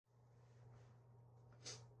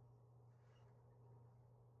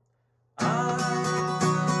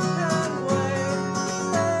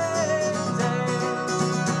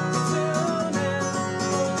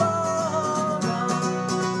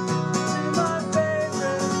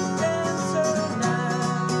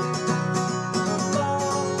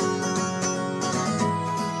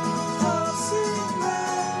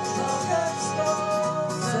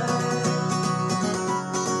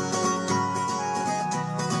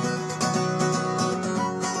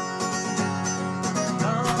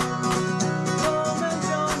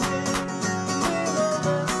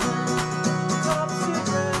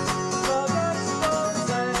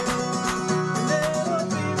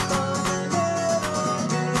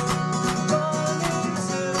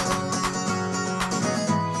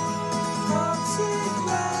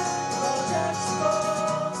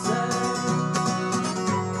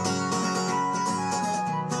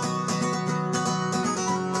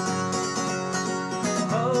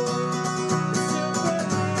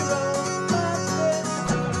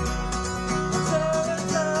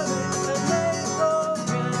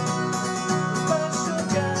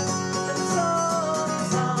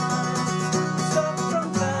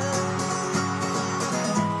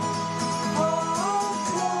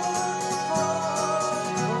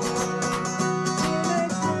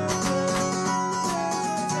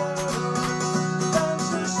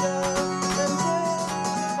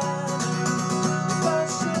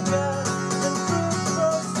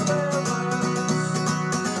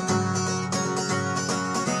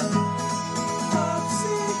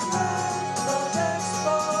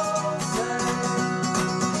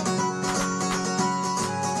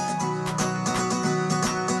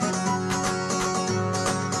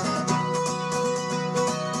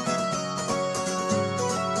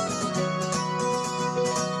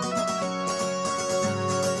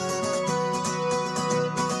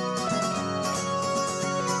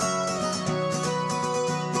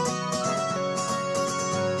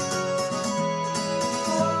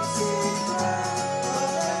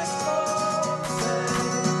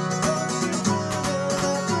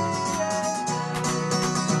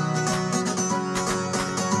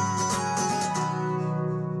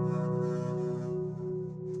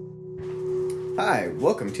Hi,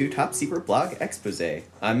 welcome to Top Secret Blog Expose.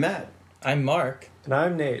 I'm Matt. I'm Mark. And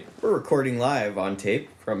I'm Nate. We're recording live on tape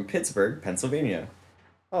from Pittsburgh, Pennsylvania.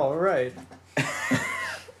 All right.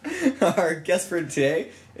 Our guest for today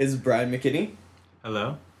is Brian McKinney.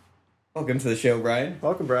 Hello. Welcome to the show, Brian.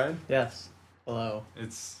 Welcome, Brian. Yes. Hello.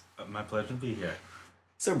 It's my pleasure to be here.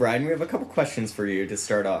 So, Brian, we have a couple questions for you to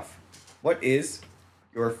start off. What is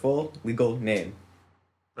your full legal name?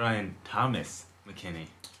 Brian Thomas McKinney.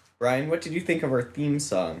 Brian, what did you think of our theme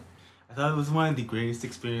song? I thought it was one of the greatest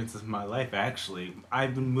experiences of my life, actually.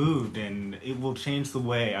 I've been moved, and it will change the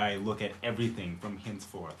way I look at everything from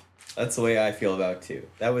henceforth. That's the way I feel about it, too.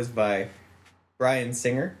 That was by Brian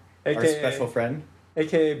Singer, our special friend.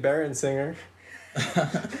 A.K.A. Baron Singer.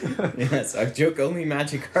 Yes, a joke only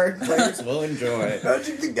Magic card players will enjoy.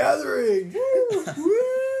 Magic the Gathering! Woo!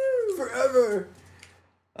 Woo! Forever!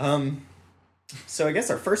 So I guess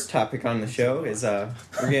our first topic on the show is we're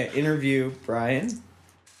going to interview Brian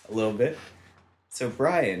a little bit. So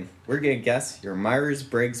Brian, we're going to guess your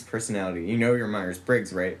Myers-Briggs personality. You know your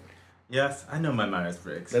Myers-Briggs, right? Yes, I know my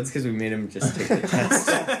Myers-Briggs. That's because we made him just take the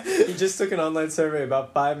test. He just took an online survey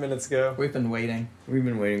about 5 minutes ago. We've been waiting. We've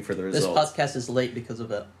been waiting for the This results. podcast is late because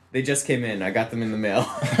of it. They just came in. I got them in the mail.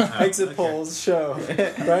 Exit Okay. polls show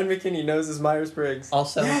Brian McKinney knows his Myers-Briggs.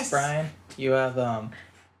 Also, Yes! Brian, you have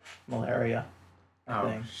malaria. I Oh,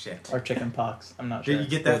 think. shit. Or chicken pox. I'm not sure. Did you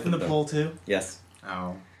get that Both from of the them. poll, too? Yes.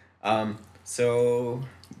 Oh. So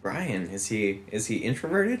Brian, is he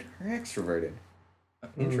introverted or extroverted?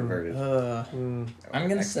 Introverted. Hmm. I'm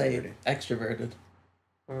gonna say Extroverted.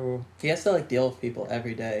 extroverted. Ooh. He has to deal with people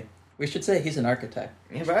every day. We should say he's an architect.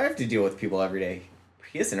 Yeah, but I have to deal with people every day.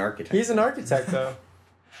 He is an architect. He's an architect, though.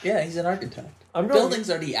 Yeah, he's an architect. I'm going. Buildings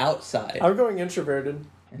are the outside. I'm going introverted.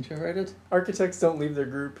 Introverted? Architects don't leave their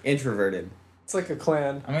group. Introverted. It's like a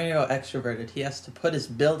clan. I'm gonna go extroverted. He has to put his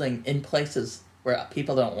building in places where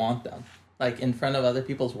people don't want them. Like in front of other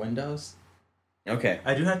people's windows. Okay.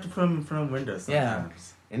 I do have to put them in front of windows Yeah.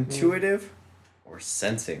 sometimes. Intuitive or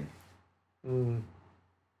sensing? Hmm.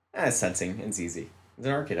 Sensing. It's easy. He's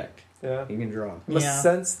an architect. Yeah. He can draw. He must Yeah.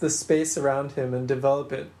 sense the space around him and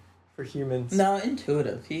develop it for humans. No,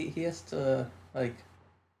 intuitive. He has to, like...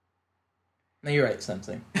 No, you're right,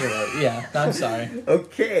 sensing. You're right. Yeah, no, I'm sorry.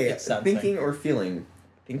 Okay. It's sensing. Thinking or feeling?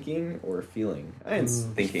 Thinking or feeling? I am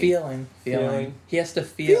thinking. Feeling. Feeling. He has to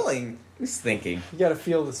feel. Feeling. He's thinking. You gotta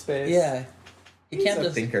feel the space. Yeah. He He's can't a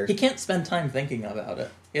just... thinker. He can't spend time thinking about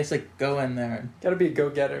it. He has to go in there and... Gotta be a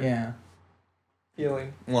go-getter. Yeah.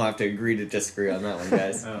 Feeling. We'll have to agree to disagree on that one,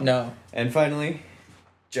 guys. Oh. No. And finally,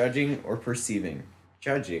 judging or perceiving?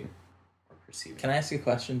 Judging or perceiving? Can I ask a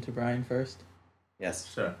question to Brian first? Yes,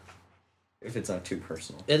 Sure. if it's not too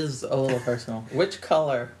personal. It is a little personal. Which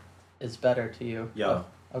color is better to you? Yellow.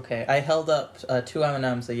 Oh, okay, I held up two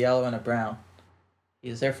M&Ms, a yellow and a brown. He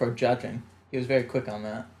is therefore judging. He was very quick on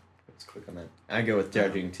that. Let's quick on that. I go with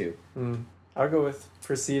judging too. I'll go with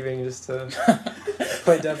perceiving just to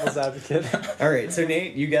play devil's advocate. All right, so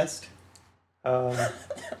Nate, you guessed.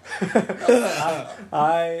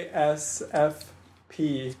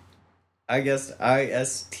 ISFP. I guessed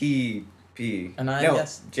ISTP. And I no,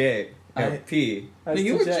 guessed- J. No, I- P. No,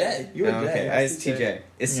 you were J. You were Oh, okay, J. ISTJ.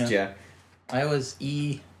 ISTJ. I was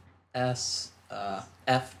ESFJ.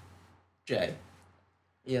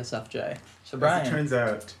 ESFJ. So As it Brian. turns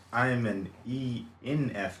out, I am an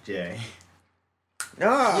ENFJ.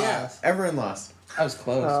 Ah, Yes. everyone lost. I was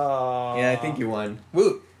close. Yeah, I think you won.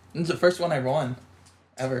 Woo! This is the first one I won.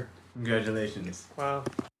 Ever. Congratulations. Wow.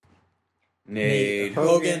 Nate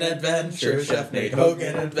Hogan Adventure Chef. Nate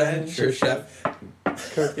Hogan Adventure Chef.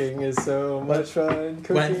 Cooking is so much fun. When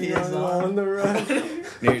Cooking he is on the run.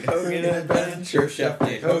 Nate Hogan Adventure Chef.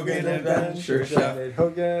 Nate Hogan Adventure Chef. Nate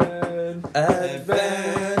Hogan.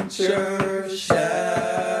 Adventure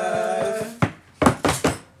Chef.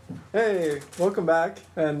 Hey, welcome back.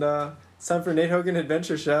 And it's time for Nate Hogan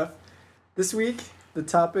Adventure Chef. This week, the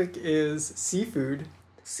topic is seafood.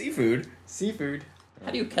 Seafood. Seafood.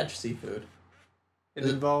 How do you catch seafood? It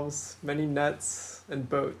involves many nets and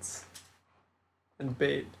boats and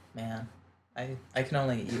bait. Man, I can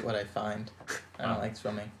only eat what I find. I don't like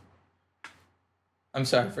swimming. I'm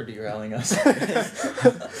sorry for derailing us.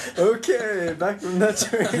 Okay, back from that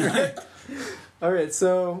train wreck. Alright,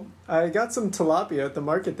 so I got some tilapia at the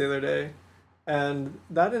market the other day, and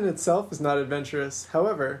that in itself is not adventurous.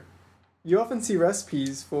 However, you often see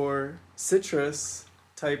recipes for citrus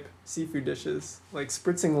type seafood dishes, like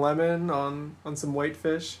spritzing lemon on some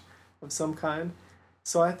whitefish of some kind.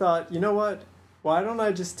 So I thought, you know what? Why don't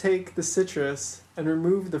I just take the citrus and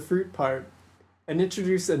remove the fruit part and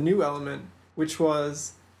introduce a new element, which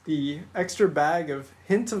was the extra bag of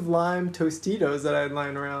hint of lime Tostitos that I had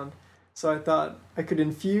lying around. So I thought I could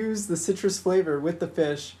infuse the citrus flavor with the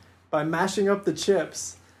fish by mashing up the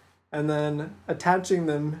chips and then attaching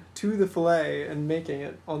them to the fillet and making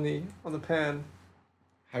it on the pan.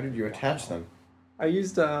 How did you attach them? I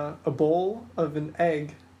used a bowl of an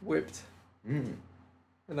egg whipped, Mm.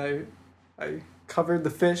 and I covered the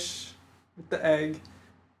fish with the egg,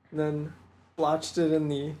 and then blotched it in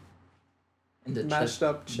the And the mashed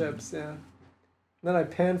up chips, yeah. And then I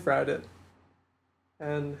pan fried it,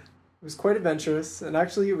 and it was quite adventurous, and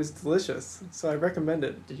actually it was delicious, so I recommend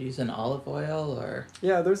it. Did you use an olive oil or?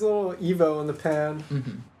 Yeah, there's a little Evo in the pan,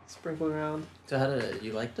 Mm-hmm. sprinkled around. So how did it?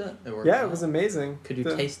 You liked it? It worked Yeah, well? it was amazing. Could you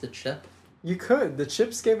taste the chip? You could. The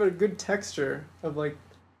chips gave it a good texture of like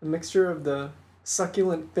a mixture of the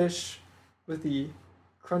succulent fish with the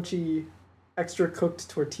crunchy, extra cooked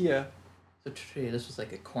tortilla. So this was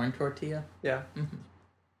like a corn tortilla. Yeah, Mm-hmm.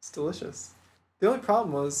 it's delicious. The only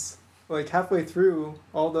problem was like halfway through,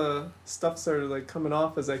 all the stuff started like coming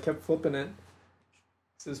off as I kept flipping it.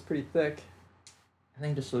 So it was pretty thick. I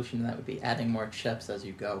think the solution to that would be adding more chips as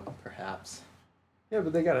you go, perhaps. Yeah,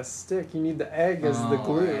 but they gotta stick. You need the egg as the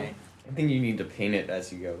glue. Right. I think you need to paint it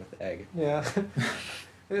as you go with egg. Yeah.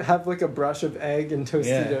 Have like a brush of egg and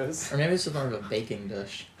Tostitos. Or maybe this is more of a baking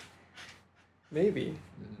dish. Maybe.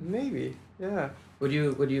 Mm. Maybe. Yeah. Would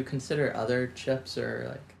you consider other chips or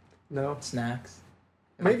like No. snacks?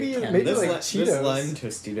 Maybe- a candy maybe bar? like Those Cheetos. lime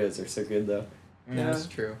Tostitos are so good though. Yeah, that's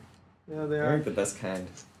true. Yeah, they They're are. the best kind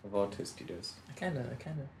of all Tostitos. I kind of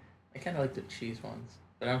like the cheese ones,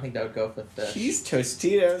 but I don't think that would go with fish. Cheese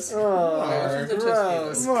Tostitos. Oh, Mark,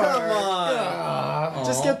 gross. Mark, Come on. Aw.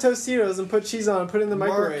 Just get Tostitos and put cheese on and put it in the Mark,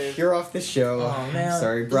 microwave. you're off the show. Oh, man.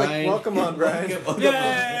 Sorry, It's like, Brian. welcome on, Brian. Welcome Yay! on.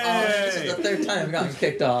 Oh, this is the third time I've gotten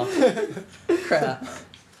kicked off. Crap.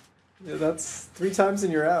 Yeah, that's 3 times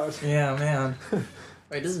and you're out. Yeah, man.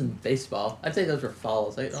 Wait, this isn't baseball. I'd say those were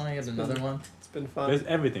fouls. Don't I get another one? It's been fun. There's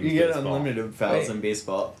everything. You get unlimited fouls Wait. in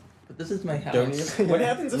baseball, But this is my house. don't you? What Yeah.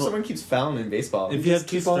 happens if Well, someone keeps fouling in baseball? If You you have just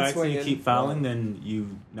 2 keep on strikes and you swinging. keep fouling,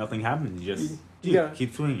 then nothing happens. You just You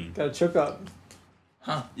keep swinging. Gotta choke up.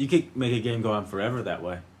 Huh. You could make a game go on forever that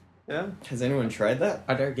way. Yeah. Has anyone tried that?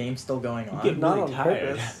 Are there games still going on? get- Not really on tired.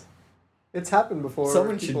 purpose. It's happened before.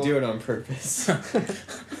 Someone should People- do it on purpose.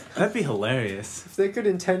 That'd be hilarious. If they could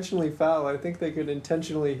intentionally foul, I think they could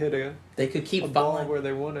intentionally hit They could a keep ball fouling. where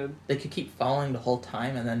they wanted. They could keep fouling the whole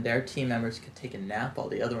time, and then their team members could take a nap while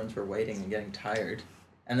the other ones were waiting and getting tired,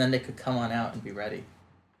 and then they could come on out and be ready.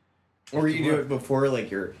 Or you do it before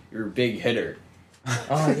like your big hitter,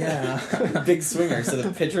 Oh yeah. big swinger, so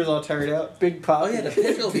the pitcher's all tired out. Big Oh pop. yeah, the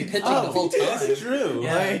pitcher will be pitching the whole time. That's true.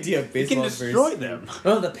 Yeah. My idea of You baseball can is very destroy simple. them.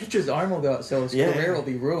 Oh, the pitcher's arm will go out, so his Yeah. career will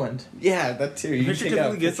be ruined. Yeah, that too. The You pitcher take out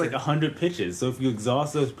typically gets like pitcher. 100 pitches, so if you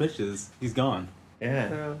exhaust those pitches, he's gone.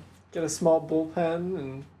 Yeah. Yeah. Get a small bullpen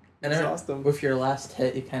and And then exhaust them. with your last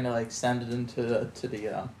hit, you kind of like send it into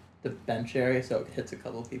the bench area, so it hits a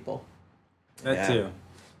couple people. That Yeah. too.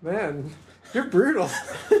 Man, you're brutal.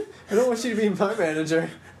 I don't want you to be my manager.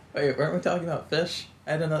 Wait, weren't we talking about fish?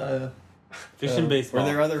 I had another. Fish and baseball. Were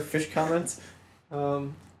there other fish comments?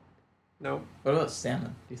 No. What about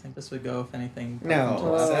salmon? Do you think this would go if anything? No.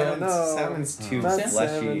 Oh, salmon's, no. salmon's too Not fleshy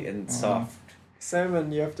salmon. and Oh. soft.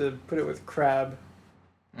 Salmon, you have to put it with crab.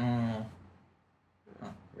 Mm.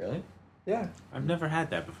 Really? Yeah. I've never had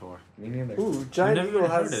that before. Me neither. Ooh, Giant never Eagle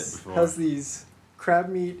even heard it has before. has these crab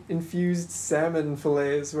meat infused salmon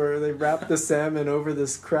fillets where they wrap the salmon over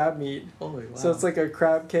this crab meat. Holy wow! So it's like a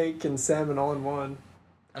crab cake and salmon all in one.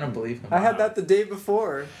 I don't believe him. I had that the day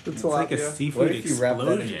before the It's like a tilapia. seafood What if you wrap that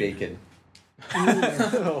in explosion. bacon?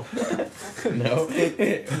 No. No.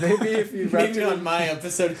 Maybe if you wrapped Maybe it on in- my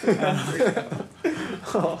episode.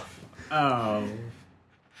 Oh. Oh,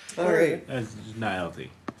 All right. that's just not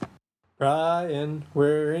healthy. Brian,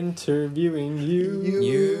 we're interviewing you.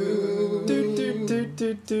 You. Do, do, do,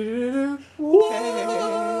 do, do, do.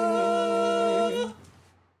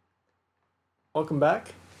 Welcome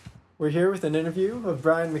back. We're here with an interview of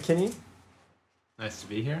Brian McKinney. Nice to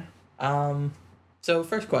be here. So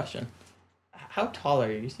first question: how tall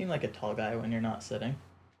are you? You seem like a tall guy when you're not sitting.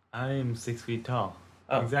 I am 6 feet tall.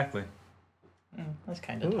 Oh. Exactly. That's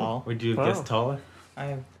kind of Ooh. tall. Would you Wow. guess taller?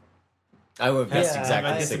 I I would have guessed Yeah,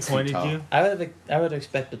 exactly I 6 feet disappointed tall. you. I would have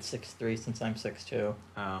expected 6'3" since I'm 6'2".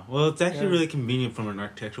 Well, it's actually Yeah. really convenient from an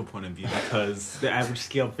architectural point of view because the average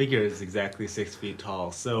scale figure is exactly 6 feet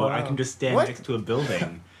tall. So I Wow. can just stand What? next to a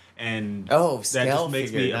building, and Oh, that scale just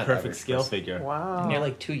makes figure, me a not perfect average scale person. figure. Wow. And you're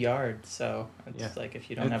like 2 yards, so it's Yeah. like if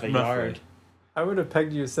you don't It's have a roughly. yard. I would have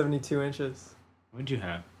pegged you 72 inches. What'd you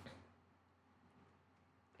have?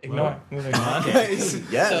 Ignore. Moving on. Yes.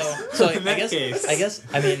 So In that case.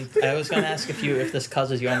 I was going to ask if this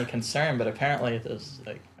causes you any concern, but apparently it is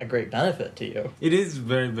like a great benefit to you. It is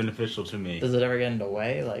very beneficial to me. Does it ever get in the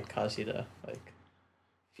way, like cause you to like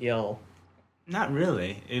feel? Not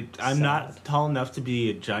really. I'm Sad. not tall enough to be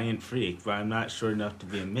a giant freak, but I'm not short enough to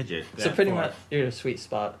be a midget. So pretty much you're at a sweet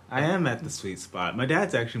spot. I am at the sweet spot. My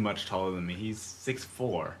dad's actually much taller than me. He's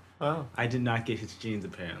 6'4". Wow. I did not get his genes,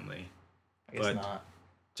 apparently. I guess But- not.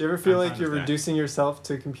 Do you ever feel I'm like fine you're with that. reducing yourself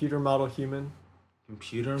to computer model human?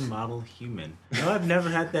 Computer model human. No, I've never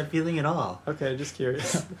had that feeling at all. Okay, just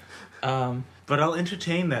curious. But I'll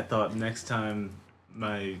entertain that thought next time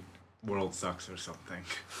my world sucks or something.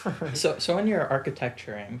 So when you're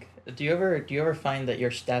architecturing, do you ever find that your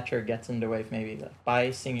stature gets in the way of maybe like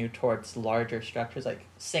biasing you towards larger structures, like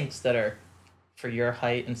sinks that are for your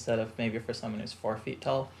height instead of maybe for someone who's 4 feet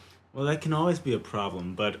tall? Well, that can always be a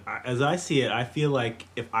problem, but as I see it, I feel like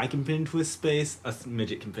if I can fit into a space, a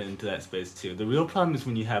midget can fit into that space too. The real problem is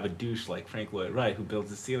when you have a douche like Frank Lloyd Wright who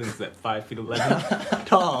builds the ceilings at 5 feet 11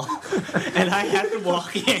 tall, and I have to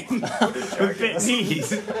walk in with bent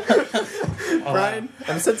knees. Brian,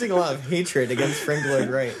 I'm sensing a lot of hatred against Frank Lloyd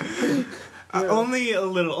Wright. Only a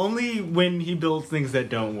little. Only when he builds things that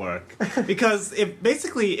don't work. Because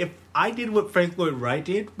if I did what Frank Lloyd Wright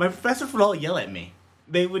did, my professors would all yell at me.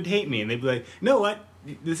 They would hate me, and they'd be like, "You know what?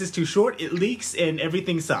 This is too short. It leaks, and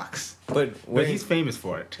everything sucks." But But he's famous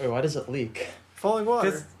for it. Wait, why does it leak? Falling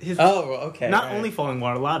water. Oh, okay. Not right. only falling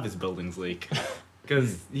water, a lot of his buildings leak.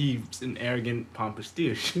 Because he's an arrogant, pompous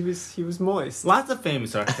douche. He was moist. Lots of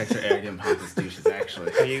famous architects are arrogant, pompous douches,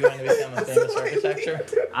 actually. Are you going to become a famous architecture?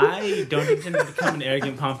 I don't intend to become an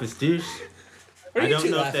arrogant, pompous douche. What are I you don't two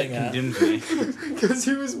know if that laughing at? condemns me. Because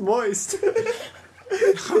he was moist.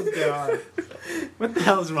 Oh, God. What the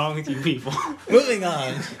hell is wrong with you people? Moving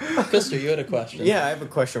on. Krister, you had a question. yeah, I have a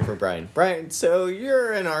question for Brian. Brian, so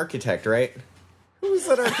you're an architect, right? Who's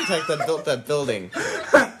that architect that built that building?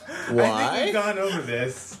 I think Why? we've gone over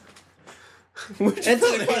this.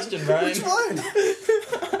 Answer the question, Brian. Which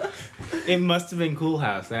one? It must have been Cool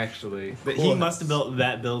House, actually. But he Cool must have House. built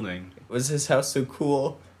that building. Was his house so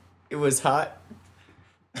cool? It was hot.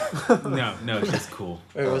 No, it's just cool.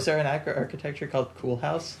 Wait, was there an architecture called Cool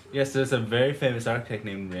House? Yes, there's a very famous architect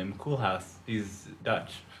named Wim Koolhaas. He's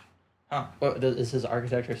Dutch. Huh. What is his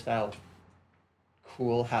architecture style?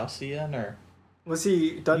 Cool Houseian or? Was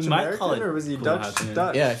he Dutch You might call American it or was he Cool Dutch? House, yeah.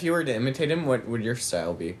 Dutch. Yeah, if you were to imitate him, what would your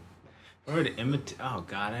style be? Or to imitate. Oh,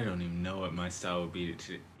 God, I don't even know what my style would be.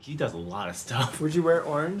 He does a lot of stuff. Would you wear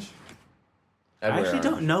orange? I'd I wear actually orange.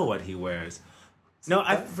 don't know what he wears. No,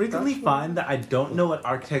 I That- frequently that's- find that I don't know what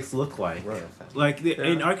architects look like. Like,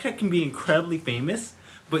 an Yeah. architect can be incredibly famous,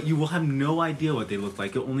 but you will have no idea what they look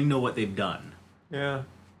like. You'll only know what they've done. Yeah.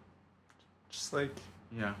 Just like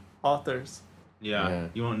Yeah. authors. Yeah.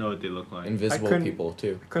 You won't know what they look like. Invisible couldn't- people,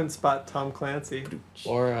 too. Couldn't spot Tom Clancy.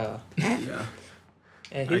 Or yeah. yeah,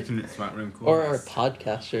 I he, can spot Wim Koolhaas. or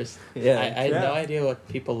podcasters. Yeah. I had Yeah. no idea what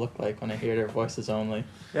people look like when I hear their voices only.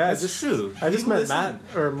 Yeah, That's true. I just People met listen- Matt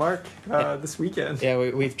or Mark Yeah. this weekend. Yeah,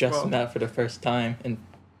 we've just Well- met for the first time in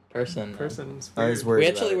person. Person. It's I was weird. worried We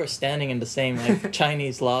about actually it. were standing in the same like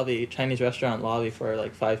Chinese restaurant lobby for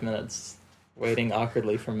like 5 minutes, waiting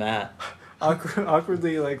awkwardly for Matt.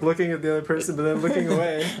 Awkwardly like looking at the other person, but then looking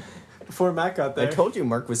away before Matt got I there. told you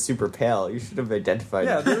Mark was super pale. You should have identified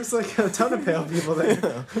Yeah, him. there was like a ton of pale people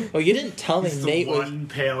there. Well, you didn't tell me He's Nate the was. one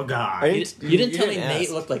pale guy. I- You didn't tell me didn't Nate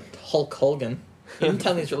ask. looked like Hulk Hogan. You didn't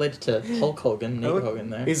tell me he's related to Hulk Hogan, Nate look- Hogan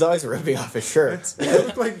there. He's always ripping off his shirts. I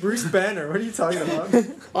look like Bruce Banner. What are you talking about?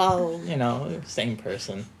 Well, you know, same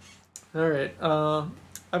person. All right.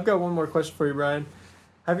 I've got one more question for you, Brian.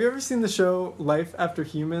 Have you ever seen the show Life After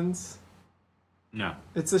Humans? No.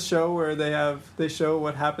 It's a show where they show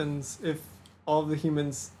what happens if all of the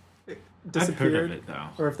humans I've heard of disappeared, it, though.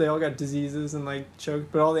 or if they all got diseases and like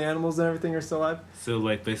choked, but all the animals and everything are still alive. So,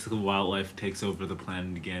 like, basically wildlife takes over the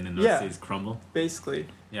planet again and Yeah. our cities crumble? Basically.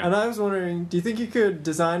 Yeah. And I was wondering, do you think you could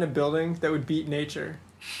design a building that would beat nature?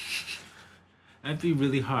 That'd be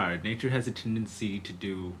really hard. Nature has a tendency to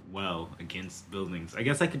do well against buildings. I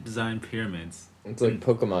guess I could design pyramids. It's like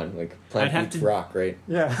Pokemon, like I'd plant have beats to- rock, right?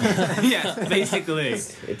 Yeah. Yeah, basically.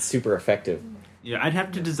 It's super effective. Yeah, I'd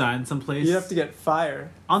have to design someplace You'd have to get fire.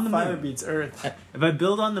 on the Fire moon. beats earth. If I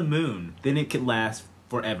build on the moon, then it could last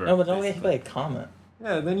forever. No, but don't get hit by basically. a comet.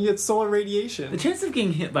 Yeah, then you get solar radiation. The chances of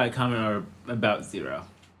getting hit by a comet are about 0.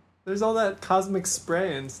 There's all that cosmic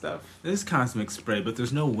spray and stuff. There's cosmic spray, but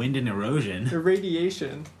there's no wind and erosion. The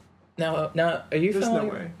radiation. Now, are you There's no familiar?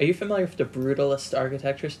 way. Are you familiar with the brutalist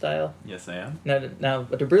architecture style? Yes, I am. Now,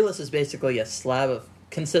 the brutalist is basically a slab of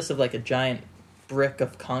consists of like a giant brick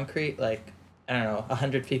of concrete, like, I don't know,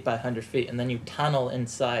 100 feet by 100 feet, and then you tunnel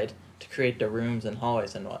inside to create the rooms and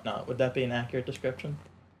hallways and whatnot. Would that be an accurate description?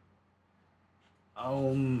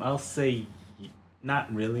 I'll say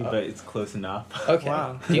not really, but it's close enough. Okay.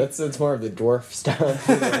 Wow. That's more of the dwarf style.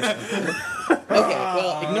 Okay,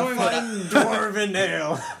 well, ignoring what Dwarven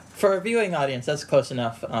ale. for our viewing audience, that's close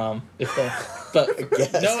enough. If they, but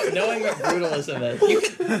guess. knowing what brutalism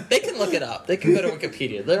is, they can look it up. They can go to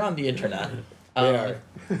Wikipedia. They're on the internet. They are.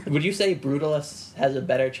 Would you say brutalist has a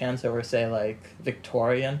better chance over, say, like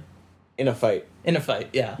Victorian In a fight. in a fight?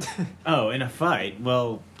 Yeah. Oh, in a fight?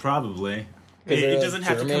 Well, probably. 'Cause It they're, like, doesn't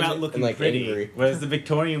have to come German out looking and, like, pretty. angry. Whereas the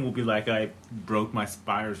Victorian will be like, I broke my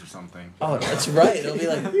spires or something. Oh, that's right. It'll be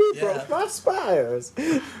like, yeah, my spires.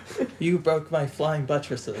 you broke my flying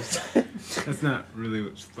buttresses. That's not really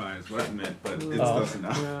what spires what I meant, but it's Oh. close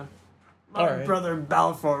enough. Yeah. All My right. brother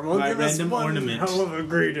Balfour will My give us random one ornament. hell of a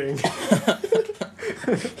greeting.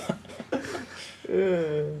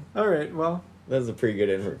 All right, well, That was a pretty good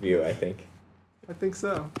interview, I think. I think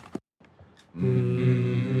so.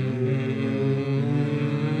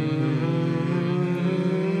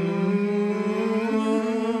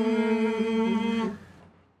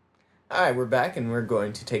 Alright, we're back and we're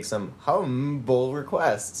going to take some humble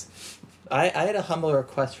requests. I had a humble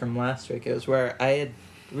request from last week. It was where I had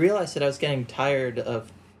realized that I was getting tired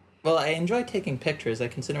of... Well, I enjoy taking pictures. I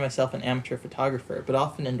consider myself an amateur photographer, but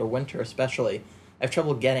often in the winter especially, I have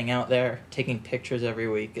trouble getting out there, taking pictures every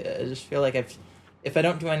week. I just feel like if I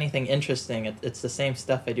don't do anything interesting, it's the same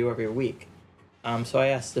stuff I do every week. So I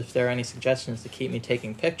asked if there are any suggestions to keep me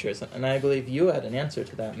taking pictures, and I believe you had an answer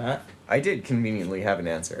to that, Matt. I did conveniently have an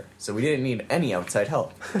answer, so we didn't need any outside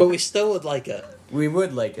help. But we still would like it. We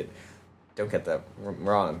would like it. Don't get that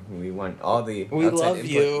wrong. We want all the We outside love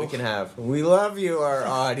input you. we can have. We love you, our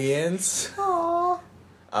audience.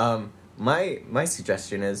 My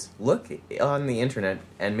suggestion is look on the internet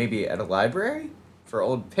and maybe at a library for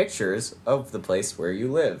old pictures of the place where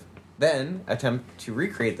you live. Then attempt to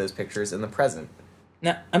recreate those pictures in the present.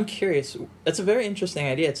 Now, I'm curious. That's a very interesting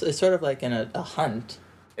idea. It's sort of like a hunt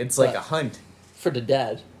It's like But- a hunt for the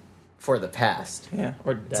dead. for the past. Yeah,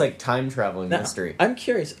 or dead. It's like time traveling Now, mystery. I'm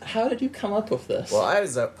curious. How did you come up with this? Well, I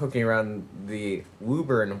was poking around the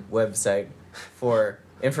Woburn website for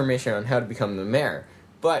information on how to become the mayor,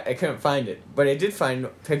 but I couldn't find it. But I did find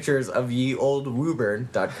pictures of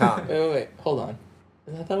yeoldwoburn.com. Wait. Hold on.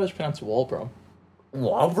 I thought it was pronounced Wolbrum.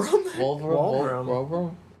 Walbrum? Walbrum.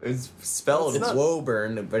 Wolbrum? It's spelled It's not-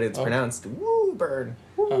 Woburn, but it's Oh. pronounced Woburn.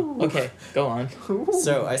 Oh, okay, go on.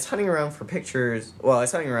 So I was hunting around for pictures. Well, I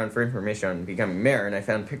was hunting around for information on becoming mayor, and I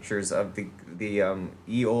found pictures of the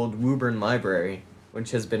Ye Old Woburn Library,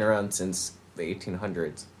 which has been around since the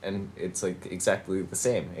 1800s, and it's like exactly the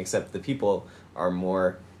same, except the people are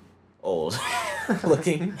more old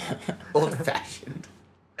looking, old fashioned.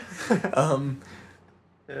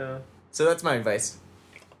 Yeah. So that's my advice.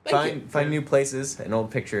 Thank you. Find new places and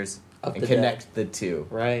old pictures Of and the connect the two.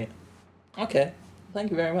 Right. Okay. Thank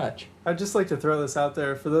you very much. I'd just like to throw this out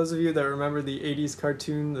there. For those of you that remember the 80s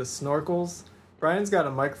cartoon, The Snorkels, Brian's got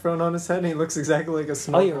a microphone on his head and he looks exactly like a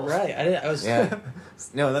snorkel. Oh, you're right. I was. Yeah.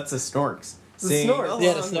 No, that's the Snorks. The Sing Snorks. along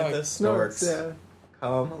Yeah, the with Snorks. Snorks, yeah.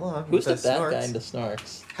 Come along Who's the with the bad Snorks. guy into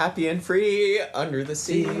Snorks? Happy and free under the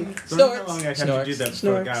sea. So Snorks. how long I have to do that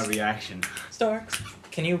before I got a reaction? Snorks.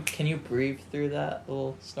 Can you breathe through that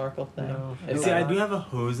little snorkel thing? No. If See, I- I do have a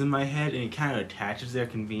hose in my head, and it kind of attaches there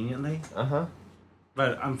convenently. Uh-huh.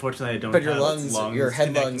 But unfortunately, I don't But have your lungs, your head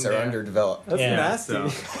connecting lungs are there. underdeveloped. That's Yeah, nasty.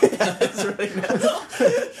 so- That's really nasty.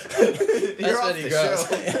 That's off when he the grows.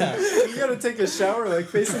 show. Yeah. You gotta take a shower like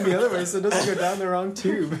facing the other way so it doesn't go down the wrong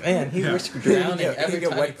tube. Man, he Yeah. risks drowning You get every wet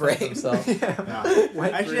time he puts brain. himself. Yeah.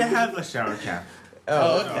 Wet Actually, I brain. have a shower cap. Oh,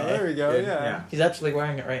 Oh, okay. there we go, Good. yeah. Yeah. He's actually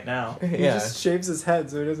wearing it right now. He Yeah. just shaves his head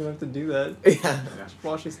so he doesn't have to do that. Yeah. Yeah.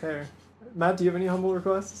 Wash his hair. Matt, do you have any humble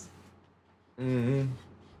requests? Mm,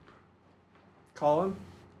 Call him.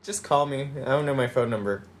 just call me. I don't know my phone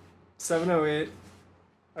number. 708.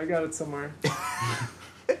 I got it somewhere.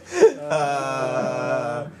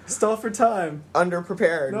 Stall for time.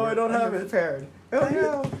 Underprepared. No, I don't have it. Underprepared. Oh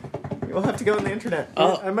no. You'll have to go on the internet.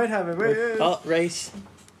 Oh. I might have it. Wait. Oh, race.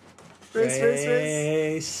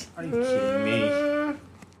 Race. Are you kidding me?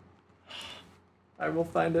 I will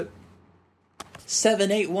find it.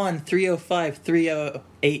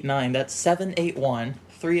 781-305-3089. That's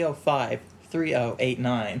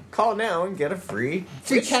 781-305-3089. Call now and get a free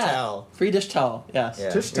Free dish cat. towel. Free dish towel, yes. Yeah,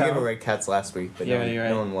 Dish we gave towel. away cats last week, but Yeah, no, you're right.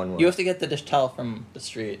 no one won one. You have to get the dish towel from the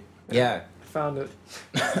street. Yeah. found it.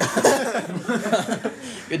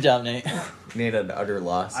 Good job, Nate. Nate had utter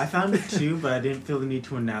loss. I found it too, but I didn't feel the need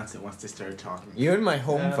to announce it once they started talking. You and my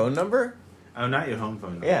home Yeah. phone number? Oh, not your home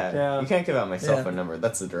phone number. Yeah. Yeah. You can't give out my cell Yeah. phone number.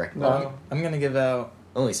 That's the direct No. line. I'm gonna give out.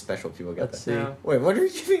 Only special people get Let's that. see. Yeah. Wait, what are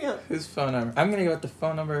you giving out? Whose phone number? I'm gonna go with the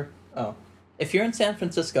phone number. Oh. If you're in San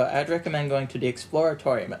Francisco, I'd recommend going to the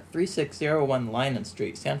Exploratorium at 3601 Lynon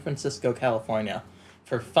Street, San Francisco, California,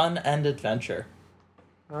 for fun and adventure.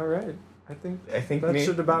 All right. I think That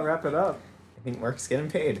should about wrap it up. I think Mark's getting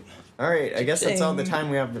paid. All right, I guess that's all the Cha-ching. time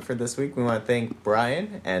we have for this week. We want to thank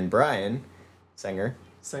Brian, Sanger,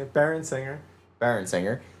 Baron Singer. Baron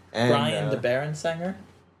Sanger, and Brian the Baron Singer.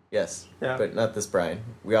 yes, Yeah. but not this Brian.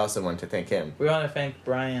 We also want to thank him. We want to thank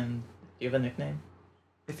Brian. Do you have a nickname?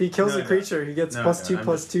 If he kills No, a creature, he gets no, plus no, two I'm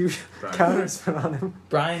plus just- two Brian. counters put on him.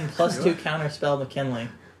 Brian +2 counterspell McKinley.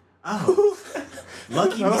 Oh,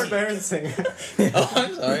 lucky Or me. Baron Singer. Oh,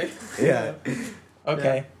 I'm sorry. Yeah.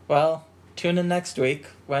 Okay, well, tune in next week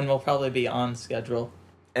when we'll probably be on schedule.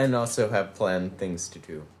 And also have planned things to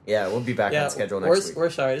do. Yeah, we'll be back Yeah, on schedule we're, next week. we're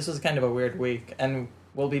sorry. This was kind of a weird week, and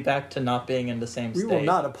we'll be back to not being in the same We state. will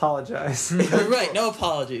not apologize. Right, no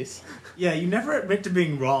apologies. Yeah, you never admit to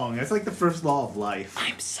being wrong. That's like the first law of life.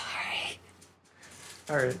 I'm sorry.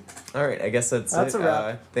 All right. All right, I guess that's That's it. a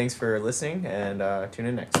wrap. Thanks for listening, and tune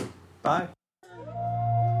in next week. Bye.